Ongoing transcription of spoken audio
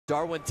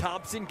Darwin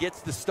Thompson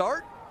gets the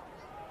start.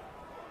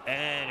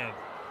 And a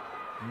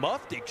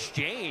muffed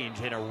exchange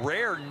and a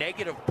rare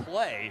negative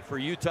play for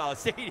Utah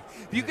State.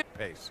 You could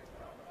pace.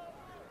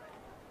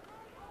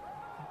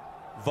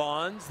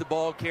 Vaughn's the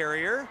ball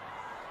carrier.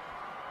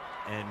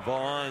 And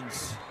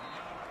Vaughn's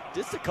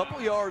just a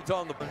couple yards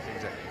on the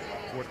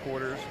fourth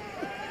quarters.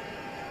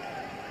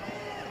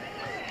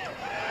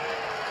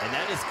 And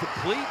that is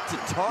complete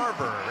to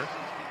Tarver.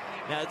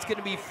 Now it's going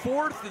to be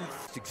 4th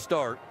and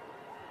start.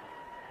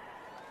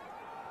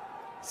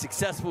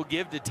 Successful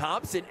give to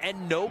Thompson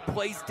and no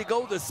place to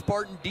go. The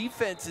Spartan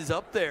defense is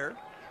up there.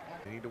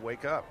 They need to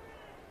wake up.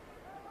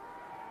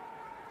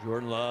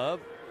 Jordan Love.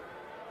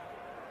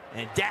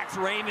 And Dax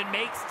Raymond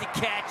makes the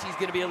catch. He's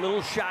going to be a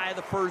little shy of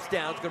the first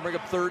down. It's going to bring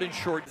up 3rd and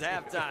short. It's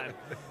halftime.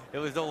 It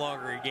was no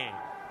longer a game.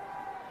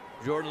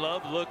 Jordan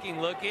Love looking,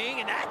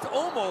 and that's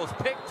almost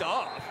picked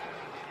off.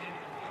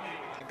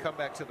 And come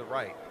back to the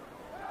right.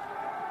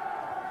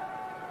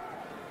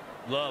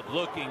 Love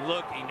looking.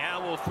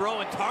 Now we'll throw,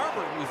 and Tarver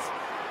was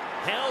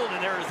held,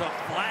 and there is a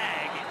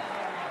flag.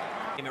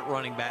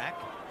 Running back.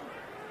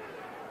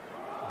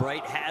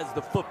 Bright has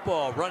the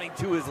football, running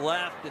to his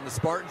left, and the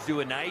Spartans do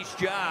a nice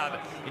job.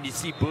 And you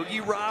see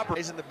Boogie Roberts.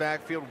 He's in the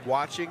backfield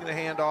watching the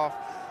handoff.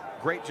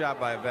 Great job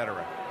by a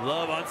veteran.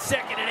 Love on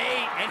 2nd and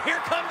 8, and here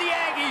come the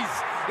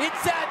Aggies.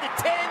 Inside the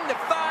 10, the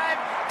 5,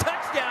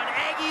 touchdown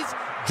Aggies,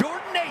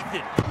 Jordan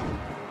Nathan.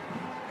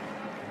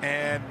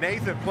 And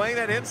Nathan playing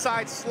that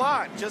inside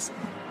slot. Just,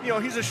 you know,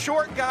 he's a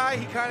short guy.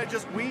 He kind of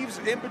just weaves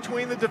in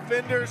between the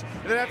defenders.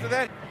 And then after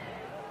that,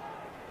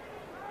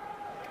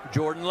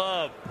 Jordan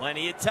Love,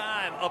 plenty of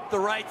time, up the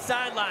right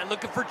sideline,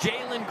 looking for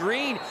Jalen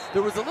Green.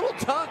 There was a little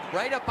tug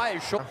right up by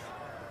his shoulder.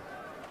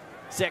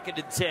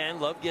 2nd and 10,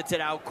 Love gets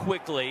it out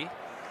quickly.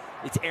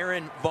 It's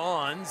Aaron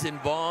Vaughn's, and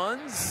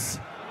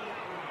Vaughn's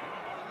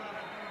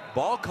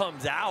ball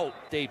comes out.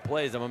 State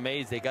plays, I'm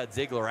amazed they got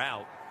Ziegler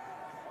out.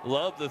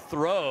 Love the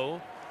throw,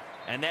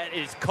 and that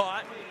is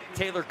caught.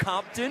 Taylor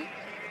Compton.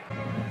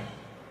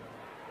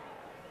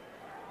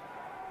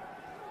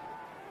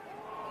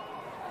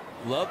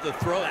 Love the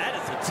throw. That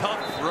is a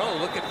tough throw.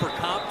 Looking for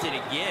Compton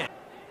again.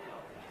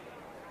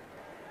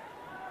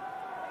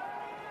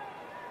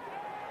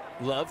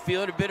 Love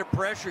feeling a bit of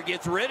pressure,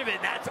 gets rid of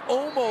it. That's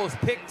almost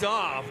picked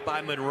off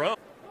by Monroe.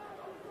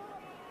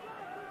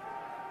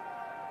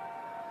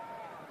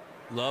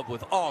 Love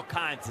with all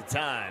kinds of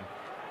time.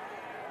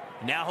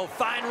 Now he'll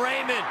find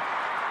Raymond.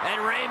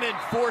 And Raymond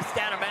forced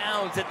out of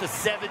bounds at the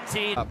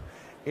 17.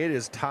 It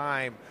is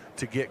time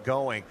to get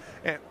going.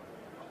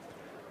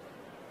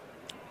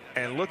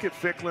 And look at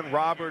Ficklin.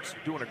 Roberts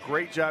doing a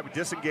great job. He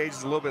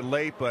disengages a little bit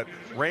late, but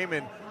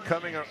Raymond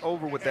coming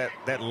over with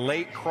that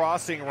late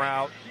crossing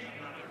route.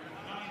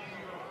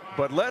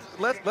 But let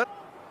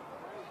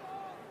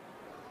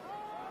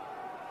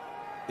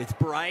it's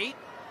Bright.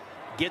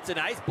 Gets a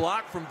nice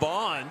block from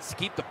Vaughn's to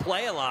keep the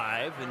play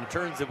alive and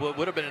turns what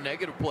would have been a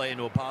negative play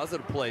into a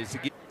positive play. So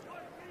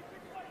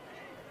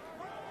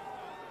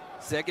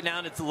 2nd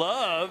down, it's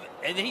Love,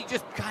 and then he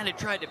just kind of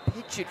tried to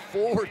pitch it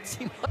forward.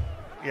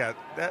 Yeah,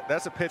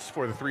 that's a pitch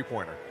for the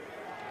 3-pointer.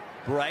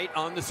 Bright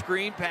on the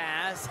screen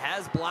pass,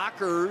 has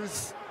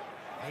blockers.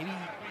 Maybe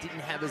didn't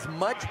have as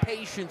much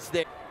patience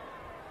there.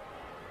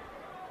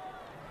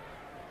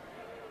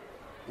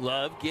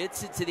 Love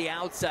gets it to the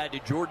outside to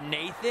Jordan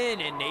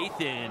Nathan, and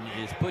Nathan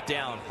is put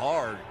down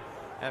hard.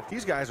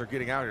 These guys are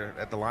getting out here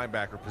at the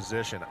linebacker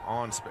position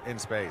in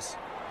space.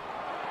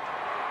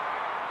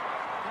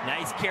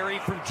 Nice carry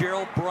from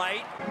Gerald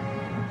Bright.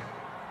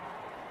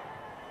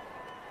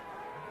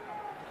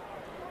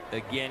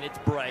 Again, it's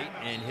Bright,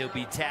 and he'll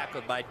be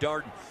tackled by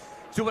Darden.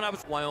 So when I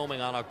was in Wyoming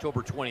on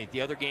October 20th,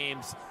 the other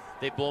games,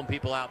 they've blown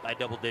people out by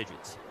double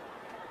digits.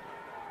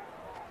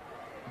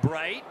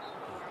 Bright,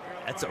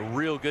 that's a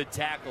real good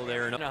tackle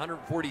there, and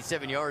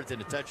 147 yards and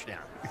a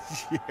touchdown.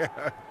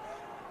 Yeah.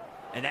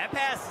 And that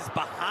pass is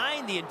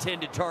behind the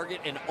intended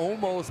target and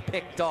almost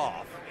picked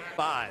off.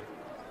 5.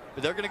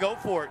 But they're going to go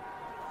for it.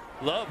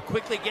 Love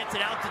quickly gets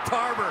it out to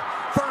Tarver.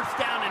 1st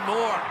down and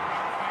more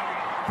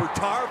for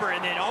Tarver,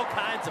 and then all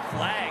kinds of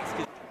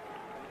flags.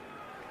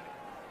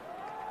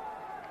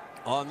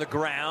 On the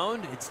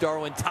ground, it's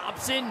Darwin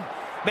Thompson.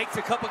 Makes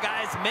a couple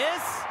guys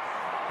miss,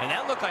 and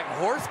that looked like a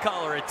horse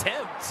collar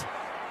attempt.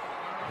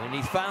 And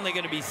he's finally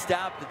going to be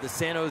stopped at the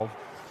San Jose.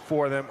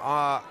 For them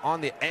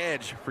on the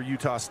edge for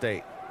Utah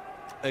State.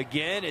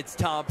 Again, it's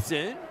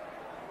Thompson.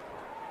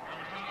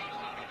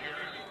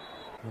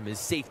 From his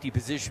safety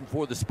position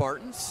for the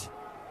Spartans.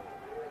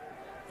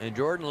 And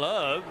Jordan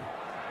Love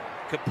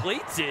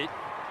completes it.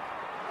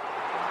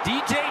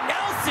 DJ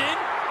Nelson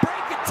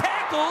breaking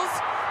tackles,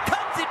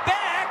 cuts it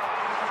back.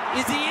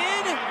 Is he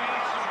in?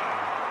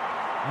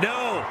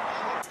 No.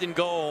 In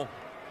goal.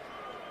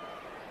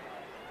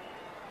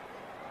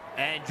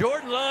 And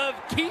Jordan Love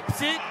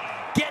keeps it,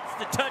 gets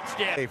the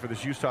touchdown. For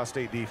this Utah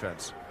State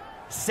defense.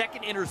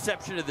 2nd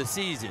interception of the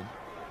season.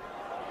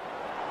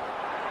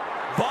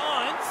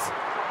 Vaughn's,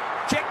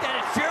 check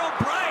that, it's Gerald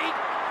Bright,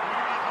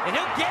 and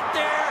he'll get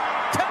there.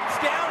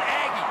 Touchdown,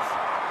 Aggies.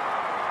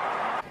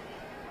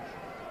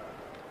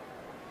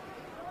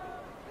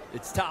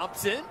 It's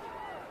Thompson.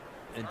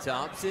 And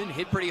Thompson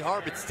hit pretty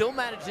hard, but still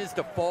manages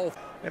to fall.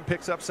 And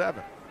picks up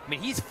 7. I mean,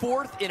 he's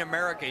 4th in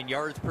America in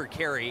yards per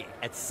carry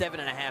at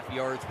 7.5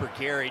 yards per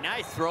carry.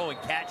 Nice throw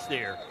and catch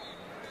there.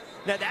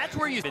 Now, that's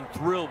where you've been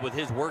thrilled with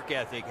his work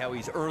ethic, how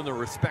he's earned the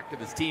respect of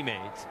his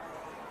teammates.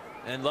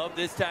 And Love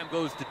this time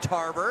goes to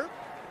Tarver.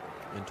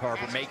 And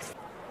Tarver makes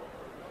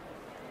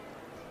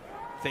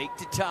fake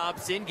to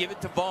Thompson, give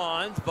it to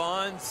Vaughns.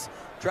 Vaughns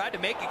tried to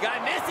make a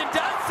guy miss and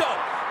does so.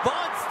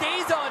 Vaughn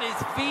stays on his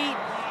feet,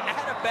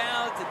 out of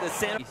bounds at the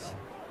center.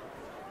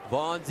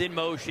 Vaughn's in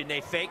motion,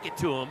 they fake it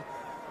to him.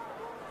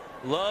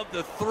 Love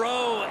the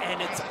throw,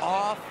 and it's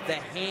off the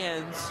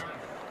hands.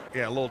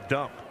 Yeah, a little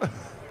dump.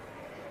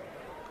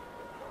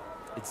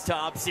 It's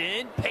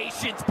Thompson,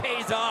 patience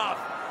pays off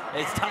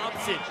as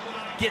Thompson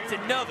gets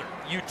another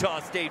Utah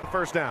State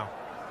first down.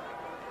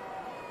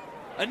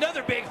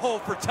 Another big hole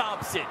for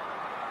Thompson.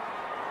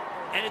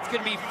 And it's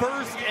going to be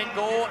 1st and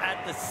goal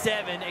at the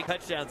 7. A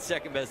touchdown,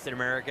 2nd best in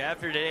America.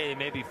 After today, they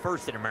may be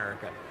 1st in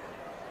America.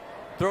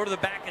 Throw to the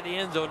back of the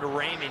end zone to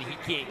Raymond. He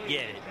can't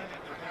get it.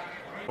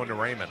 Going to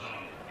Raymond.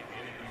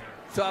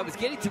 So I was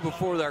getting to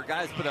before our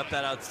guys put up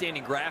that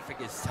outstanding graphic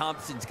is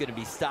Thompson's going to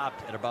be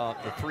stopped at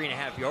about the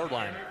 3.5-yard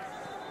line.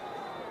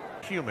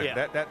 Human.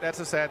 Yeah. That's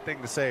a sad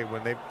thing to say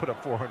when they put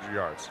up 400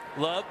 yards.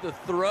 Love the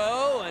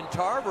throw, and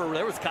Tarver,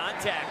 there was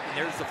contact, and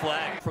there's the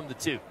flag from the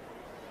 2.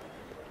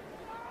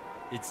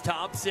 It's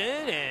Thompson,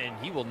 and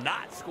he will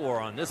not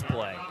score on this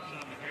play,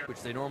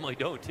 which they normally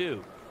don't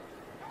too.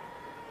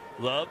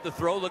 Love the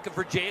throw, looking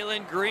for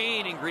Jalen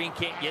Green, and Green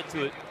can't get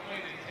to it.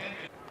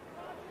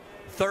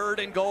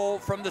 3rd and goal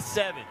from the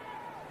 7.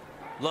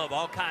 Love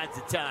all kinds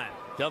of time.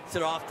 Dumps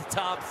it off to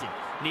Thompson.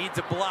 Needs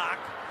a block.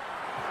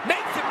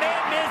 Makes a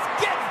man miss.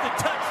 Gets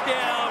the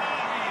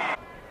touchdown.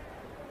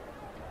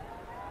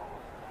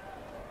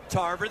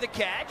 Tarver the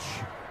catch.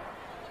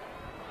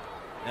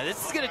 Now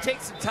this is going to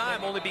take some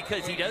time only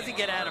because he doesn't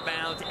get out of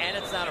bounds and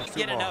it's not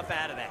get enough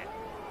out of that.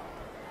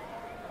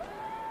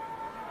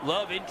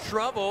 Love in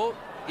trouble.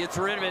 Gets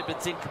rid of it, but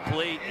it's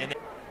incomplete. And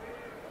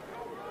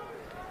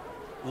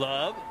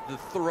Love the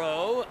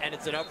throw, and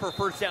it's enough for a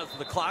 1st down, so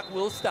the clock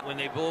will stop. When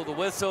they blow the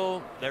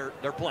whistle, they're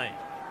playing.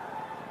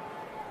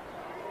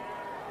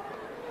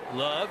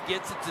 Love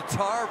gets it to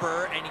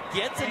Tarver, and he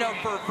gets enough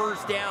for a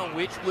 1st down,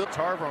 which will...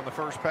 Tarver on the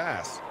first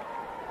pass.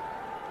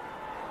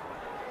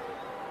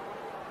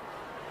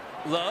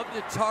 Love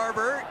to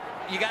Tarver.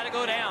 You got to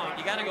go down.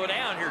 You got to go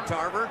down here,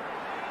 Tarver.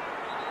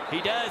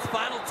 He does.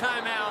 Final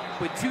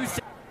timeout with 2 seconds.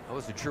 I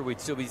wasn't sure we'd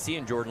still be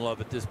seeing Jordan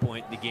Love at this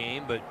point in the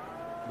game, but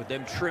with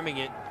them trimming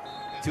it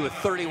to a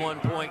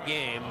 31-point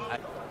game.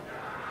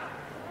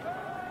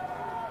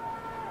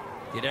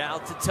 Get it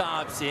out to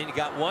Thompson. He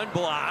got 1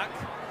 block,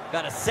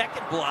 got a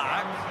 2nd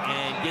block,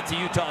 and gets a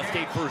Utah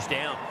State 1st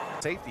down.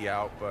 Safety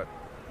out, but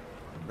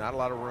not a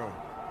lot of room.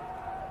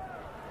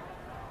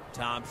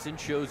 Thompson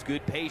shows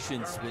good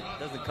patience, but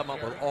doesn't come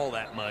up with all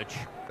that much.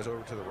 Goes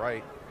over to the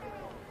right.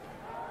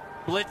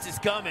 Blitz is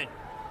coming.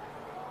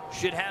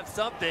 Should have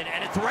something,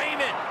 and it's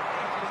Raymond.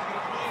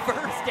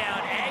 1st down,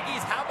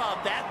 Aggies. How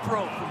about that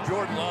throw from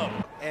Jordan Love?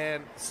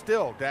 And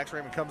still, Dax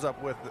Raymond comes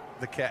up with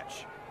the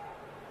catch.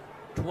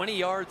 20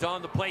 yards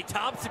on the play.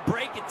 Thompson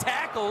breaking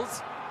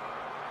tackles.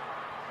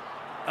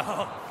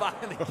 Oh,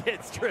 finally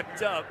gets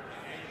tripped up,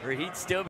 or he'd still